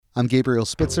I'm Gabriel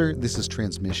Spitzer. This is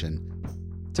Transmission.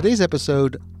 Today's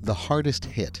episode, The Hardest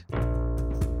Hit.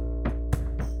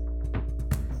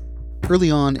 Early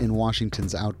on in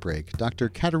Washington's outbreak, Dr.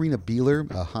 Katarina Bieler,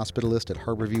 a hospitalist at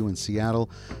Harborview in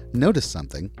Seattle, noticed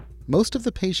something. Most of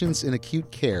the patients in acute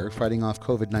care fighting off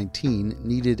COVID-19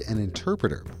 needed an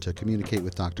interpreter to communicate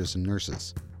with doctors and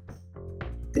nurses.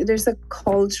 There's a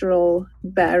cultural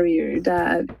barrier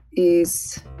that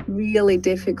is really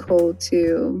difficult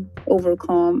to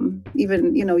overcome,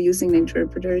 even, using an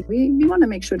interpreter. We want to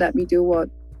make sure that we do what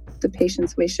the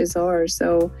patient's wishes are.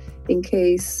 So in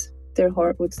case their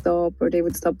heart would stop or they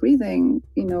would stop breathing,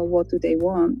 what do they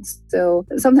want? So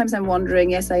sometimes I'm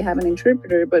wondering, yes, I have an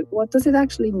interpreter, but what does it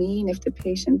actually mean if the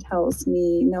patient tells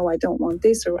me, no, I don't want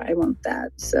this or I want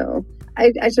that? So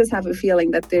I just have a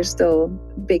feeling that there's still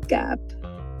a big gap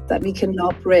that we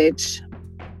cannot bridge.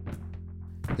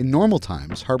 In normal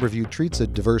times, Harborview treats a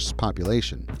diverse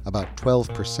population. About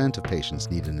 12% of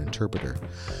patients need an interpreter.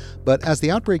 But as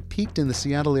the outbreak peaked in the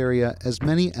Seattle area, as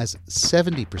many as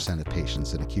 70% of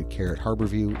patients in acute care at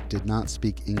Harborview did not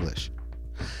speak English.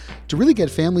 To really get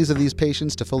families of these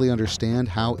patients to fully understand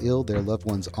how ill their loved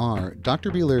ones are,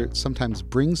 Dr. Bieler sometimes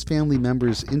brings family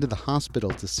members into the hospital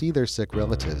to see their sick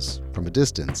relatives from a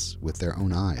distance with their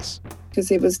own eyes. Because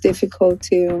it was difficult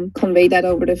to convey that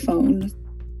over the phone.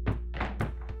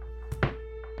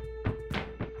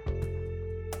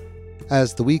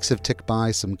 As the weeks have ticked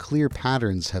by, some clear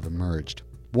patterns have emerged.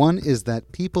 One is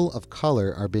that people of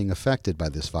color are being affected by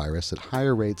this virus at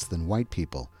higher rates than white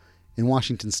people. In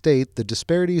Washington state, the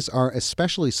disparities are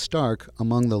especially stark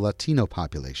among the Latino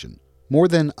population. More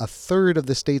than a third of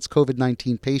the state's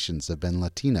COVID-19 patients have been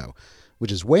Latino,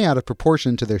 which is way out of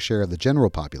proportion to their share of the general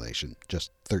population,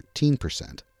 just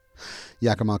 13%.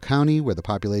 Yakima County, where the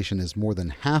population is more than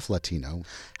half Latino,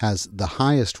 has the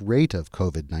highest rate of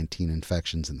COVID-19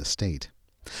 infections in the state.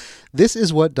 This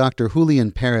is what Dr.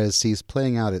 Julian Perez sees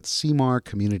playing out at CMAR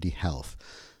Community Health.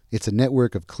 It's a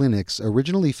network of clinics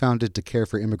originally founded to care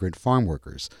for immigrant farm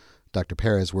workers. Dr.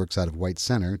 Perez works out of White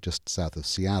Center, just south of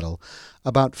Seattle.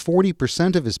 About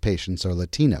 40% of his patients are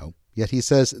Latino, yet he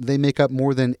says they make up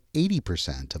more than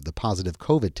 80% of the positive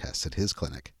COVID tests at his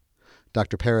clinic.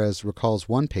 Dr. Perez recalls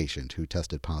one patient who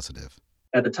tested positive.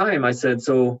 At the time, I said,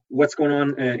 so what's going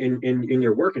on in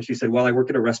your work? And she said, well, I work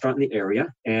at a restaurant in the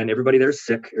area and everybody there's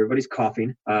sick. Everybody's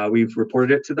coughing. We've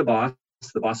reported it to the boss.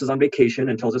 The boss is on vacation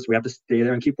and tells us we have to stay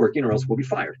there and keep working or else we'll be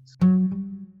fired.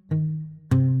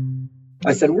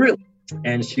 I said, really?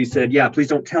 And she said, yeah, please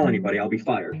don't tell anybody. I'll be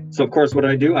fired. So, of course, what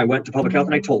did I do? I went to public health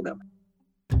and I told them.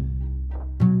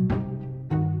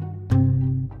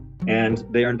 And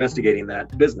they are investigating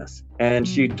that business. And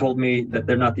she told me that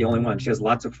they're not the only one. She has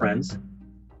lots of friends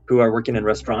who are working in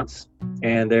restaurants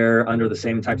and they're under the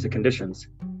same types of conditions.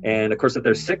 And of course, if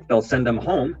they're sick, they'll send them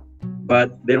home,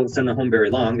 but they don't send them home very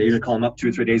long. They usually call them up 2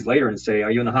 or 3 days later and say,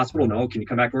 are you in the hospital? No. Can you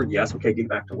come back to work? Yes. Okay, get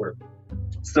back to work.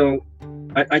 So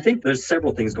I think there's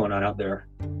several things going on out there.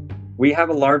 We have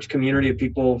a large community of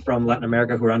people from Latin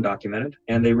America who are undocumented,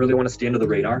 and they really want to stay under the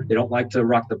radar. They don't like to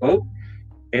rock the boat,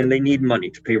 and they need money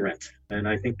to pay rent. And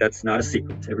I think that's not a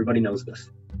secret. Everybody knows this.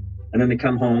 And then they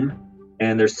come home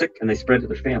and they're sick and they spread it to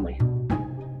their family.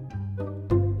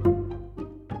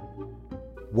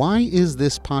 Why is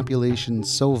this population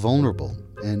so vulnerable?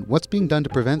 And what's being done to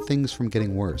prevent things from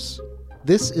getting worse?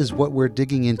 This is what we're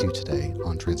digging into today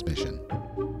on Transmission.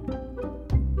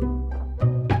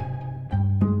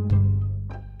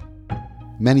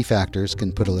 Many factors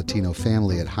can put a Latino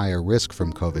family at higher risk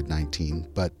from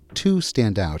COVID-19, but two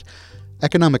stand out: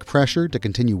 economic pressure to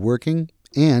continue working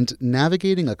and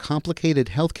navigating a complicated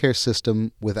healthcare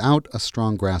system without a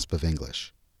strong grasp of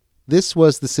English. This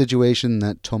was the situation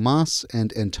that Tomas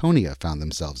and Antonia found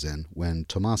themselves in when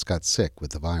Tomas got sick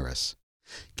with the virus.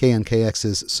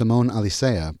 KNKX's Simone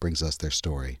Alicea brings us their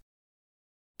story.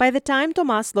 By the time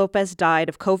Tomas Lopez died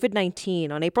of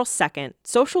COVID-19 on April 2nd,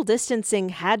 social distancing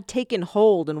had taken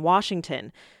hold in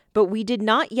Washington, but we did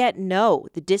not yet know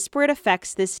the disparate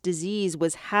effects this disease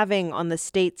was having on the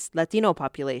state's Latino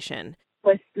population.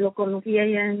 Pues lo conocí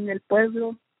allá en el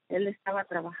pueblo. Él estaba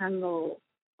trabajando.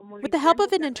 With the help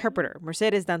of an interpreter,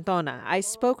 Mercedes Dantona, I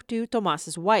spoke to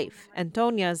Tomas's wife,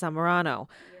 Antonia Zamorano.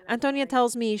 Antonia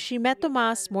tells me she met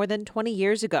Tomas more than 20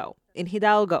 years ago in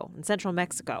Hidalgo, in central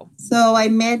Mexico. So I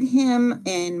met him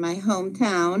in my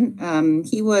hometown.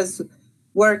 He was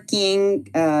working,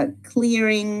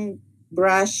 clearing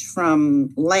brush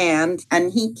from land,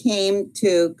 and he came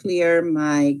to clear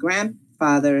my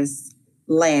grandfather's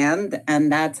land,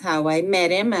 and that's how I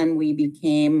met him, and we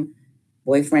became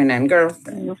boyfriend and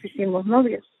girlfriend. Nos hicimos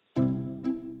novios.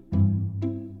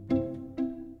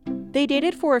 They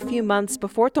dated for a few months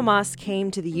before Tomas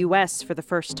came to the U.S. for the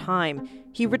first time.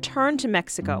 He returned to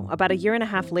Mexico about a year and a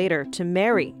half later to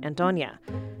marry Antonia.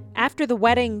 After the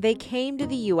wedding, they came to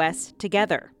the U.S.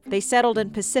 together. They settled in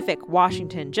Pacific,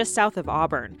 Washington, just south of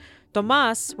Auburn.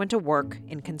 Tomas went to work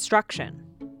in construction.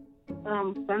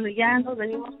 Cuando ya nos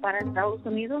venimos para Estados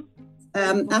Unidos,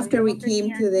 after we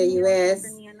came to the U.S.,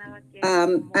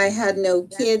 I had no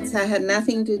kids. I had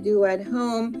nothing to do at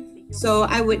home. So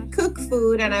I would cook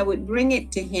food and I would bring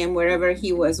it to him wherever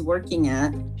he was working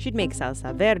at. She'd make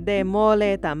salsa verde,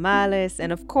 mole, tamales,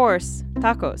 and of course,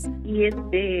 tacos. Y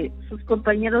sus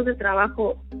compañeros de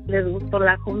trabajo les gustó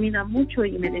la comida mucho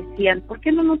y me decían, ¿por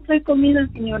qué no nos trae comida,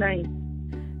 señora?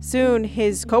 Soon,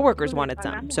 his coworkers wanted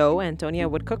some, so Antonia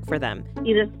would cook for them.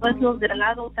 Y después los de al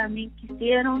lado también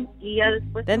quisieron, y ya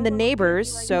después... Then the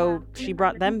neighbors, so she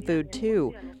brought them food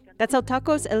too. That's how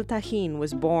Tacos El Tajín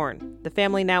was born. The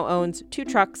family now owns 2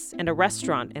 trucks and a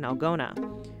restaurant in Algona.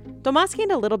 Tomas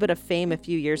gained a little bit of fame a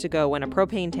few years ago when a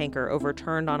propane tanker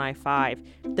overturned on I-5.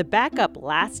 The backup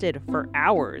lasted for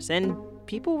hours, and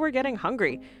people were getting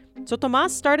hungry. So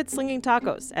Tomas started slinging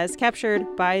tacos, as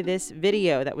captured by this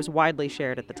video that was widely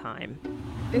shared at the time.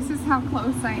 This is how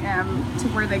close I am to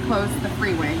where they closed the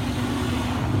freeway.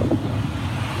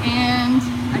 And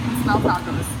I can smell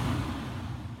tacos.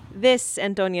 This,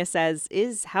 Antonia says,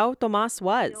 is how Tomas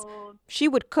was. She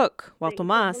would cook while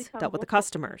Tomas dealt with the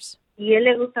customers. Y él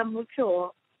le gustaba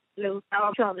mucho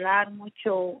hablar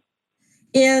mucho.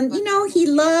 And, he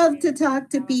loved to talk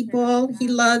to people. He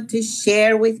loved to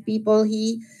share with people.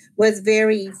 He was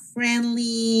very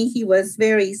friendly. He was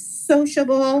very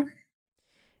sociable.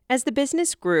 As the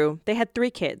business grew, they had 3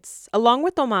 kids. Along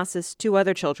with Tomas's 2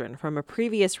 other children from a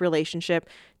previous relationship,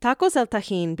 Tacos El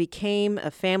Tajín became a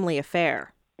family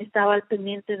affair. Estaba al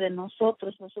pendiente de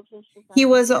nosotros. He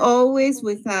was always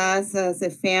with us as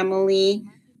a family.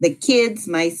 The kids,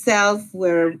 myself,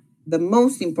 were the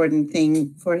most important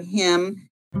thing for him.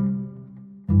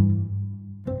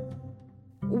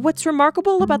 What's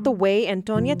remarkable about the way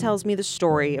Antonia tells me the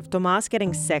story of Tomas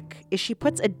getting sick is she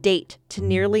puts a date to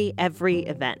nearly every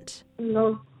event.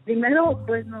 Well,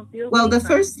 the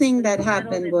first thing that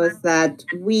happened was that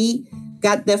we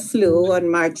got the flu on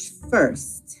March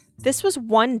 1st. This was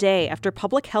one day after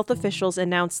public health officials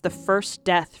announced the first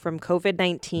death from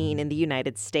COVID-19 in the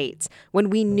United States, when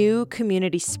we knew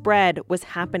community spread was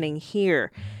happening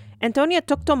here. Antonia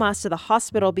took Tomas to the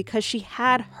hospital because she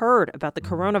had heard about the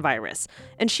coronavirus,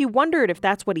 and she wondered if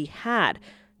that's what he had.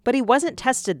 But he wasn't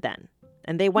tested then,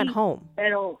 and they went home.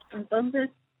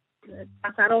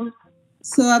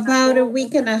 So about a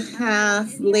week and a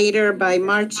half later, by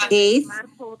March 8th,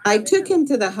 I took him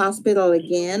to the hospital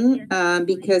again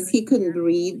because he couldn't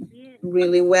breathe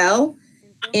really well.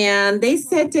 And they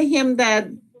said to him that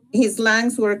his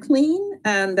lungs were clean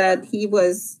and that he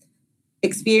was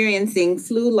experiencing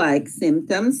flu-like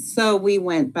symptoms. So we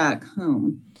went back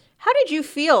home. How did you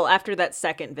feel after that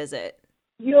second visit?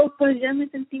 So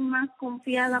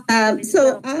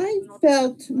I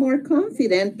felt more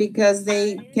confident because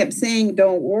they kept saying,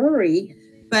 don't worry.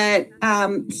 But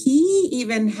he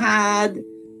even had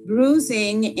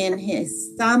bruising in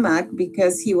his stomach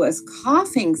because he was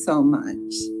coughing so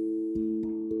much.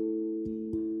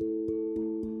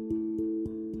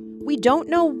 We don't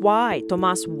know why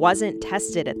Tomas wasn't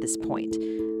tested at this point,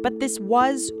 but this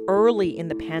was early in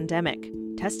the pandemic.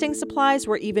 Testing supplies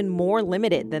were even more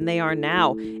limited than they are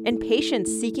now, and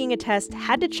patients seeking a test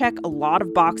had to check a lot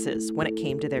of boxes when it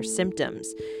came to their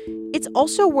symptoms. It's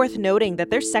also worth noting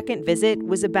that their second visit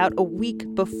was about a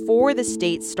week before the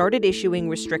state started issuing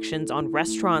restrictions on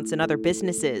restaurants and other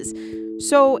businesses.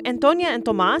 So Antonia and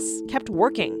Tomas kept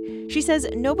working. She says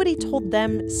nobody told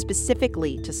them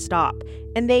specifically to stop,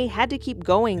 and they had to keep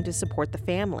going to support the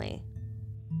family.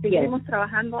 We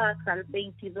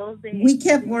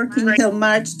kept working till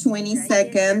March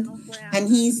 22nd, and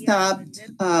he stopped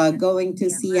going to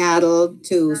Seattle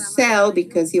to sell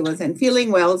because he wasn't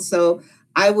feeling well, so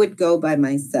I would go by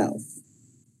myself.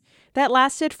 That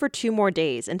lasted for 2 more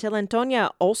days until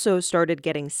Antonia also started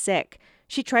getting sick.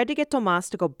 She tried to get Tomas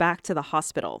to go back to the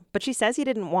hospital, but she says he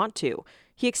didn't want to.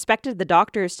 He expected the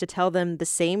doctors to tell them the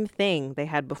same thing they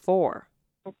had before.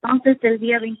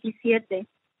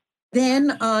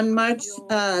 Then on March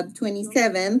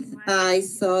 27th, I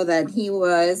saw that he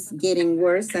was getting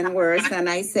worse and worse. And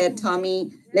I said,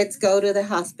 Tommy, let's go to the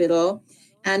hospital.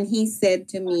 And he said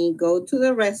to me, go to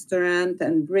the restaurant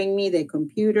and bring me the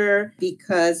computer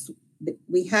because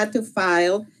we had to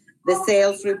file the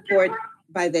sales report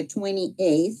by the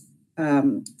 28th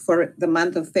for the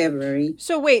month of February.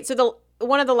 So wait, so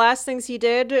one of the last things he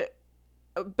did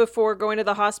before going to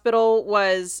the hospital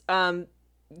was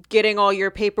getting all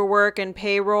your paperwork and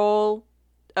payroll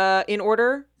in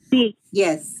order? Sí,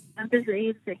 Yes, antes de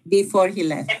irse. before he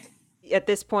left. At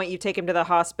this point, you take him to the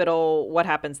hospital. What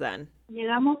happens then?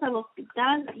 Llegamos al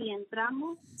hospital y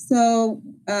entramos. So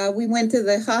we went to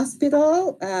the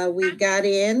hospital. We got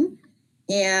in,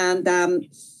 and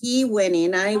he went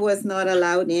in. I was not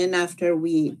allowed in after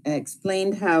we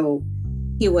explained how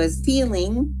he was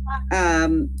feeling.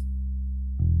 And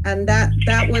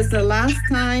that was the last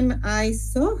time I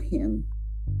saw him.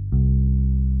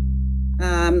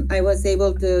 I was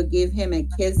able to give him a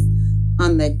kiss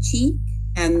on the cheek,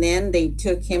 and then they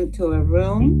took him to a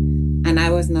room, and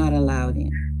I was not allowed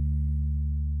in.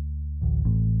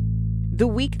 The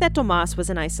week that Tomas was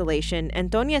in isolation,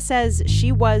 Antonia says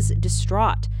she was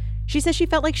distraught. She says she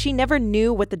felt like she never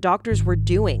knew what the doctors were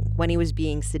doing when he was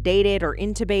being sedated or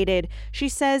intubated. She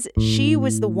says she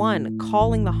was the one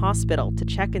calling the hospital to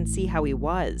check and see how he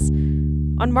was.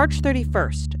 On March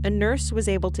 31st, a nurse was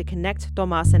able to connect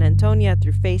Tomas and Antonia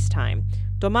through FaceTime.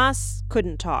 Tomas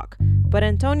couldn't talk, but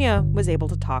Antonia was able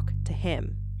to talk to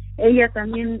him. Ella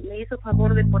también me hizo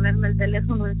favor de ponerme el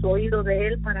teléfono en su oído de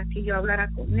él para que yo hablara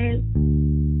con él.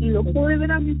 Y lo pude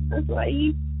ver a mi esposo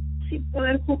ahí sin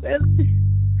poder moverse.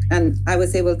 And I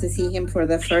was able to see him for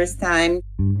the first time.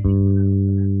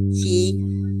 She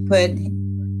put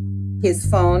his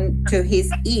phone to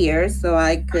his ear so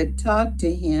I could talk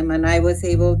to him, and I was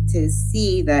able to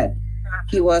see that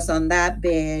he was on that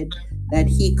bed, that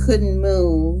he couldn't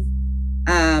move.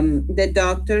 The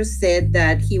doctor said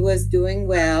that he was doing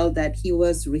well, that he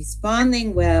was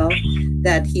responding well,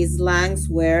 that his lungs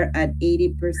were at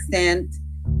 80%.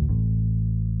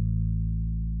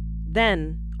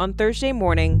 Then, on Thursday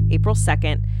morning, April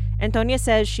 2nd, Antonia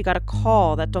says she got a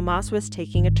call that Tomas was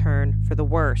taking a turn for the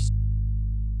worse.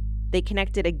 They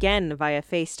connected again via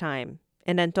FaceTime,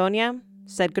 and Antonia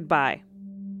said goodbye.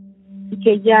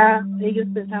 Que ya ellos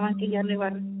pensaban que ya no iba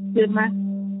a recibir más.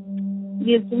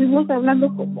 Y estuvimos hablando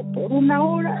como por una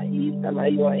hora y estaba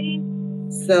yo ahí.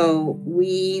 So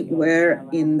we were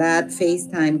in that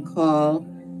FaceTime call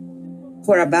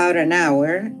for about an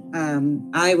hour.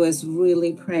 I was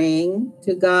really praying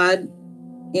to God,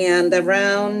 and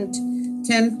around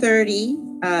 10:30,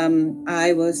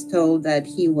 I was told that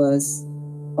he was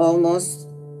almost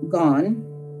gone,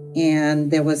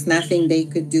 and there was nothing they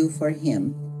could do for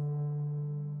him.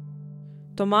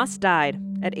 Tomas died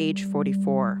at age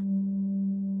 44.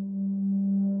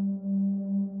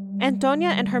 Antonia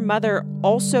and her mother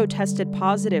also tested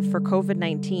positive for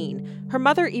COVID-19. Her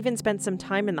mother even spent some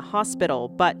time in the hospital,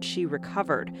 but she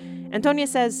recovered. Antonia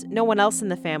says no one else in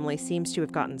the family seems to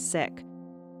have gotten sick.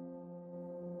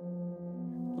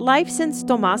 Life since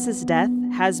Tomas's death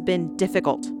has been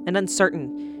difficult and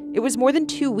uncertain. It was more than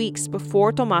 2 weeks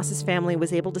before Tomas's family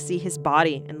was able to see his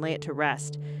body and lay it to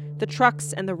rest. The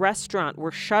trucks and the restaurant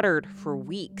were shuttered for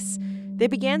weeks. They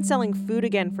began selling food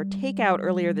again for takeout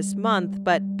earlier this month,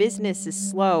 but business is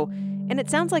slow, and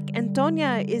it sounds like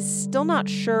Antonia is still not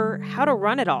sure how to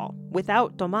run it all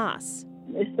without Tomas.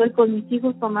 Estoy con mis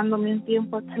hijos tomándome un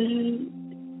tiempo aquí,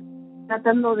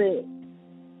 tratando de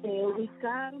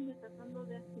ubicarme, tratando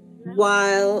de asimilar.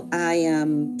 While I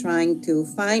am trying to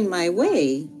find my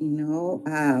way,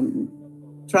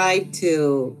 try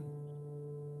to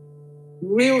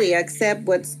really accept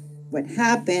what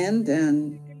happened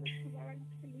and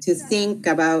to think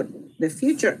about the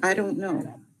future, I don't know.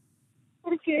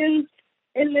 Porque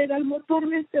él era el motor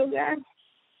de este hogar.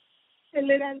 Él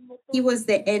era el motor. He was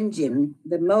the engine,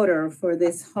 the motor for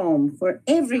this home, for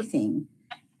everything.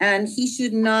 And he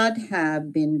should not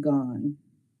have been gone.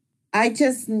 I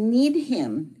just need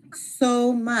him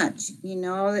so much,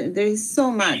 there is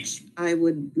so much I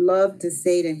would love to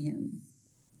say to him.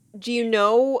 Do you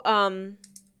know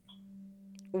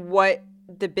what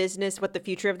the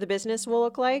future of the business will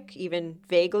look like, even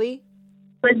vaguely?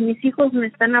 Pues mis hijos me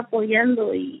están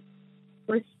apoyando y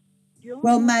pues yo.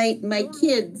 Well, my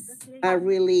kids are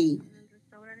really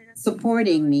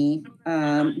supporting me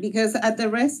because at the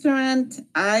restaurant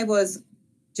I was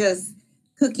just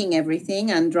cooking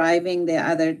everything and driving the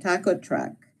other taco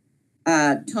truck.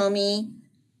 Tommy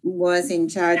was in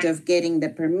charge of getting the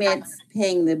permits,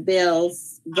 paying the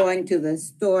bills, going to the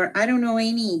store. I don't know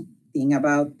anything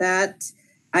about that.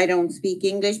 I don't speak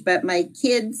English, but my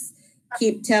kids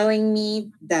keep telling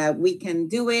me that we can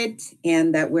do it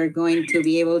and that we're going to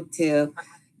be able to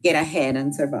get ahead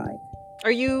and survive.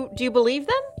 Do you believe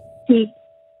them? Sí.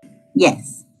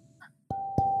 Yes.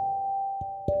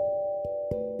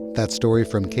 That story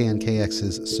from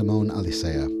KNKX's Simone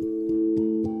Alicea.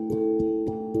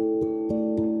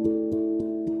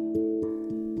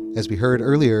 As we heard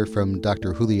earlier from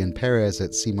Dr. Julian Perez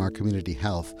at CMAR Community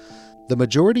Health, The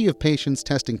majority of patients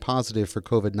testing positive for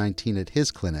COVID-19 at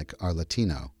his clinic are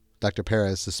Latino. Dr.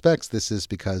 Perez suspects this is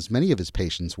because many of his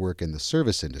patients work in the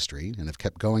service industry and have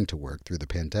kept going to work through the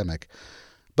pandemic.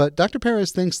 But Dr.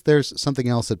 Perez thinks there's something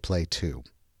else at play, too.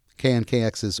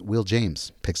 KNKX's Will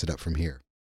James picks it up from here.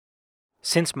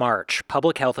 Since March,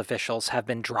 public health officials have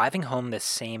been driving home the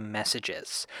same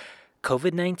messages.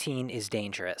 COVID-19 is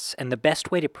dangerous, and the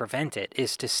best way to prevent it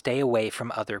is to stay away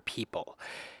from other people.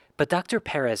 But Dr.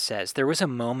 Perez says there was a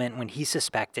moment when he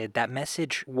suspected that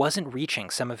message wasn't reaching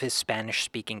some of his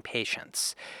Spanish-speaking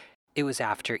patients. It was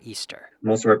after Easter.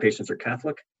 Most of our patients are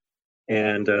Catholic,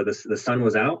 and the sun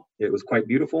was out. It was quite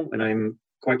beautiful, and I'm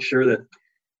quite sure that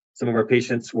some of our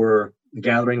patients were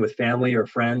gathering with family or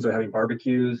friends or having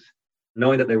barbecues,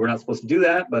 knowing that they were not supposed to do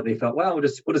that, but they felt, well, we'll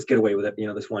just get away with it,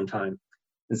 this one time.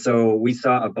 And so we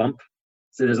saw a bump.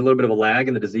 So there's a little bit of a lag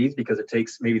in the disease because it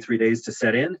takes maybe 3 days to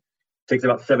set in. It takes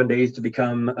about 7 days to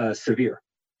become severe.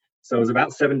 So it was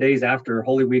about 7 days after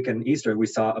Holy Week and Easter, we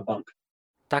saw a bump.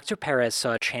 Dr. Perez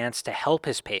saw a chance to help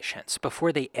his patients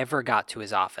before they ever got to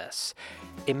his office.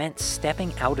 It meant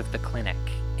stepping out of the clinic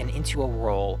and into a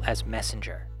role as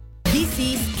messenger. This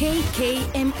is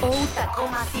KKMO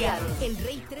Tacoma, Seattle.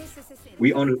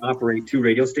 We own and operate 2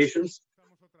 radio stations.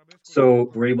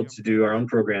 So we're able to do our own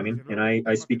programming, and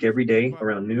I speak every day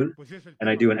around noon, and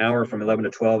I do an hour from 11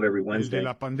 to 12 every Wednesday.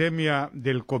 La pandemia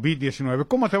del COVID-19.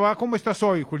 ¿Cómo te va? ¿Cómo estás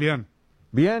hoy, Julián?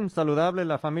 Bien, saludable,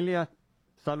 la familia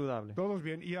saludable. Todos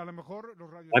bien. Y a lo mejor los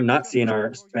radios... I'm not seeing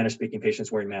our Spanish-speaking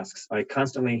patients wearing masks. I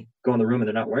constantly go in the room and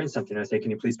they're not wearing something. I say,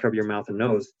 can you please cover your mouth and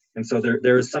nose? And so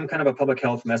there is some kind of a public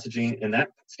health messaging in that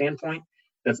standpoint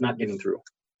that's not getting through.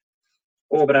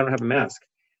 Oh, but I don't have a mask.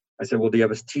 I said, well, do you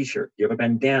have a t-shirt? Do you have a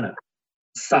bandana?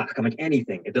 Sock? I'm like,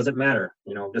 anything. It doesn't matter.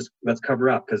 Just let's cover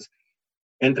up, because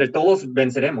entre todos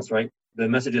venceremos, right? The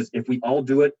message is, if we all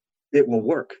do it, it will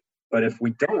work. But if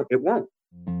we don't, it won't.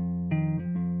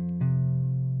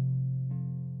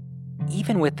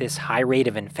 Even with this high rate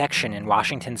of infection in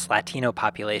Washington's Latino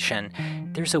population,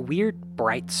 there's a weird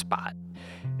bright spot.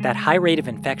 That high rate of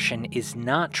infection is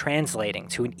not translating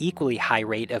to an equally high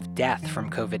rate of death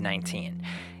from COVID-19.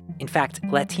 In fact,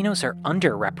 Latinos are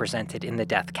underrepresented in the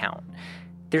death count.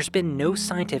 There's been no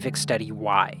scientific study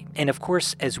why, and of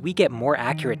course, as we get more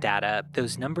accurate data,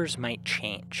 those numbers might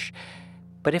change.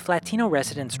 But if Latino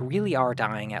residents really are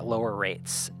dying at lower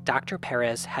rates, Dr.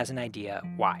 Perez has an idea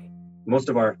why. Most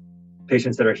of our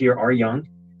patients that are here are young.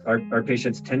 Our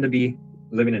patients tend to be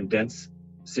living in dense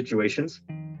situations.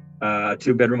 A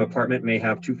 2-bedroom apartment may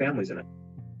have 2 families in it,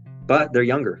 but they're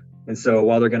younger. And so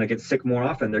while they're going to get sick more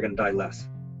often, they're going to die less.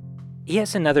 He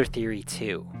has another theory,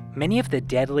 too. Many of the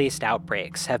deadliest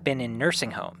outbreaks have been in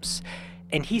nursing homes.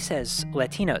 And he says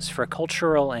Latinos, for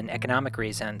cultural and economic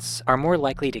reasons, are more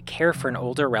likely to care for an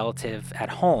older relative at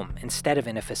home instead of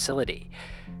in a facility.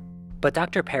 But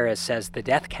Dr. Perez says the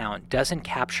death count doesn't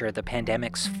capture the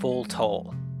pandemic's full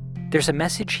toll. There's a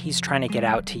message he's trying to get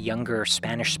out to younger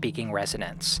Spanish-speaking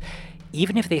residents.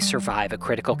 Even if they survive a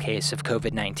critical case of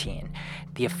COVID-19,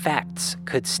 the effects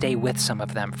could stay with some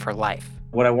of them for life.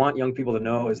 What I want young people to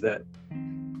know is that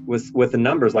with the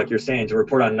numbers, like you're saying, to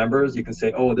report on numbers, you can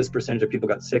say, oh, this percentage of people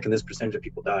got sick and this percentage of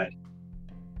people died.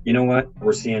 You know what?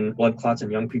 We're seeing blood clots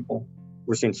in young people.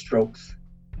 We're seeing strokes.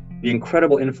 The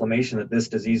incredible inflammation that this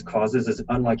disease causes is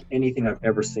unlike anything I've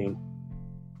ever seen.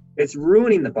 It's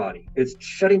ruining the body. It's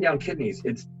shutting down kidneys.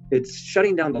 It's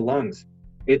shutting down the lungs.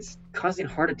 It's causing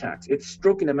heart attacks. It's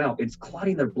stroking them out. It's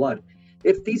clotting their blood.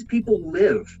 If these people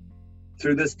live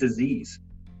through this disease,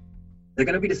 they're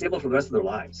going to be disabled for the rest of their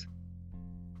lives.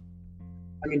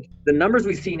 I mean, the numbers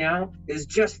we see now is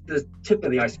just the tip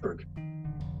of the iceberg.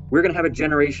 We're going to have a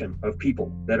generation of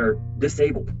people that are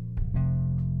disabled.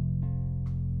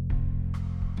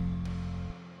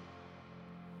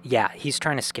 Yeah, he's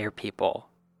trying to scare people.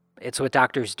 It's what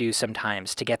doctors do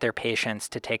sometimes to get their patients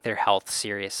to take their health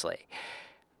seriously.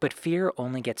 But fear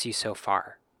only gets you so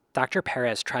far. Dr.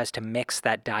 Perez tries to mix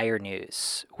that dire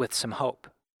news with some hope.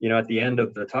 At the end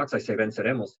of the talks, I say,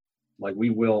 venceremos. Like,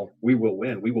 we will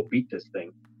win. We will beat this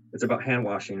thing. It's about hand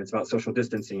washing. It's about social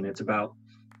distancing. It's about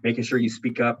making sure you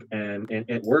speak up and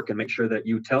at work and make sure that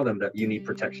you tell them that you need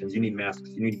protections. You need masks.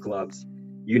 You need gloves.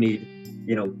 You need,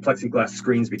 plexiglass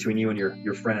screens between you and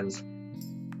your friends.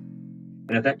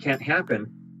 And if that can't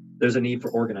happen, there's a need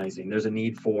for organizing. There's a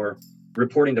need for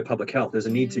reporting to public health. There's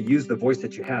a need to use the voice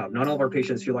that you have. Not all of our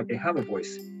patients feel like they have a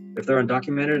voice. If they're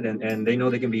undocumented and they know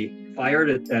they can be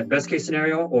fired at best case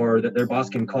scenario, or that their boss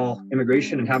can call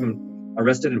immigration and have them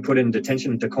arrested and put in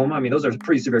detention in Tacoma, I mean, those are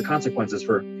pretty severe consequences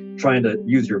for trying to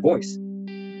use your voice.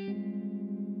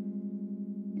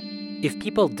 If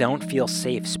people don't feel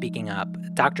safe speaking up,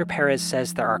 Dr. Perez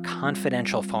says there are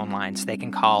confidential phone lines they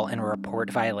can call and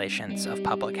report violations of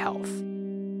public health.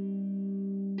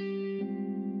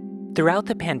 Throughout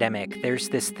the pandemic, there's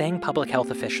this thing public health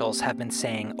officials have been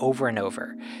saying over and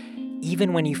over.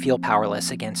 Even when you feel powerless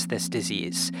against this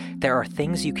disease, there are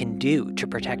things you can do to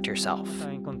protect yourself.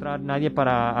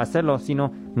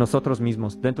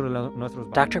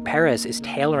 Dr. Perez is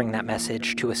tailoring that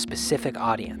message to a specific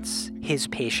audience, his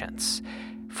patients.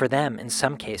 For them, in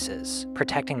some cases,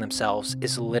 protecting themselves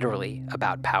is literally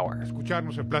about power.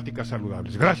 Escucharnos en Pláticas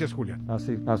Saludables. Gracias, Julián.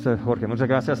 Así, Jorge, muchas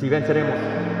gracias y venceremos.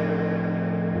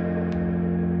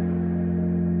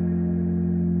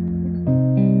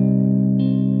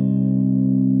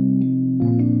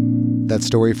 That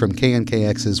story from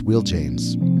KNKX's Will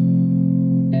James.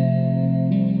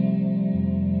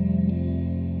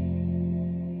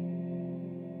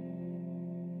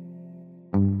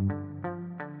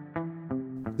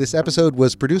 This episode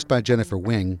was produced by Jennifer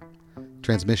Wing.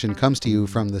 Transmission comes to you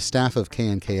from the staff of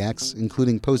KNKX,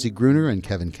 including Posey Gruner and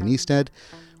Kevin Kniested.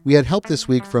 We had help this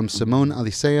week from Simone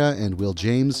Alicea and Will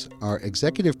James. Our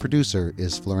executive producer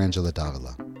is Florangela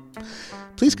Davila.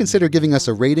 Please consider giving us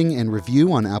a rating and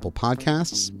review on Apple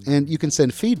Podcasts, and you can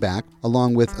send feedback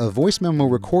along with a voice memo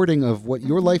recording of what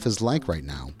your life is like right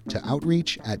now to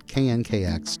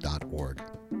outreach@knkx.org.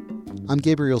 I'm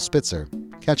Gabriel Spitzer.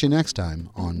 Catch you next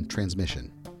time on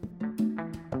Transmission.